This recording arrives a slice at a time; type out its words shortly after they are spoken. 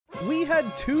we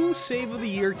had two Save of the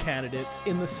Year candidates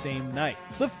in the same night.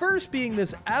 The first being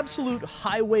this absolute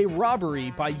highway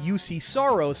robbery by Juuse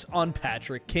Saros on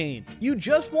Patrick Kane. You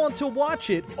just want to watch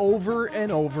it over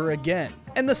and over again.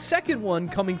 And the second one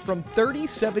coming from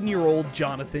 37-year-old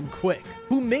Jonathan Quick,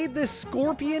 who made this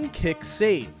scorpion kick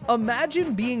save.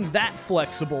 Imagine being that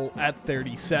flexible at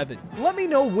 37. Let me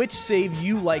know which save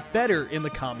you like better in the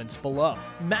comments below.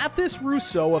 Mathis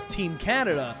Rousseau of Team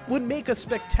Canada would make a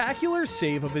spectacular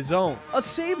save of his own. A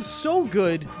save so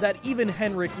good that even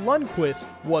Henrik Lundqvist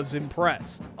was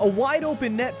impressed. A wide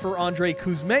open net for Andrei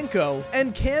Kuzmenko,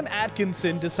 and Cam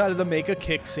Atkinson decided to make a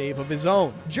kick save of his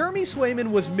own. Jeremy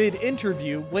Swayman was mid-interview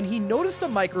when he noticed a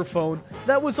microphone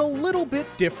that was a little bit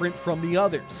different from the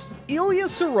others. Ilya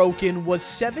Sorokin was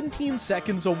 17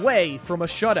 seconds away from a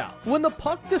shutout when the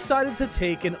puck decided to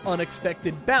take an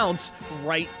unexpected bounce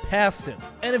right past him.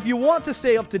 And if you want to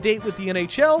stay up to date with the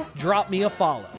NHL, drop me a follow.